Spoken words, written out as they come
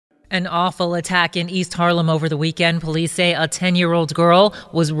An awful attack in East Harlem over the weekend. Police say a 10-year-old girl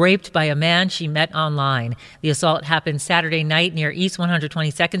was raped by a man she met online. The assault happened Saturday night near East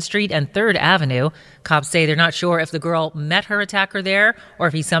 122nd Street and 3rd Avenue. Cops say they're not sure if the girl met her attacker there or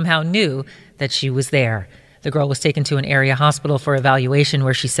if he somehow knew that she was there. The girl was taken to an area hospital for evaluation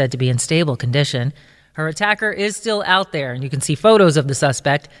where she's said to be in stable condition. Her attacker is still out there, and you can see photos of the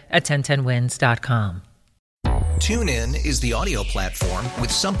suspect at 1010wins.com. TuneIn is the audio platform with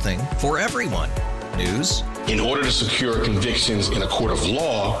something for everyone. News. In order to secure convictions in a court of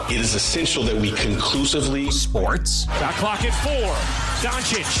law, it is essential that we conclusively. Sports. Shot clock at 4.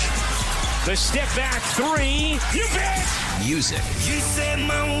 Doncic. The step back 3. You bet. Music. You set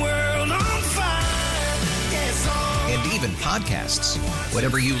my world on fire. Yes, and even podcasts.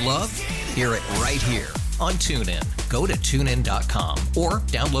 Whatever you love, hear it right here on TuneIn. Go to TuneIn.com or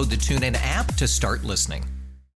download the TuneIn app to start listening.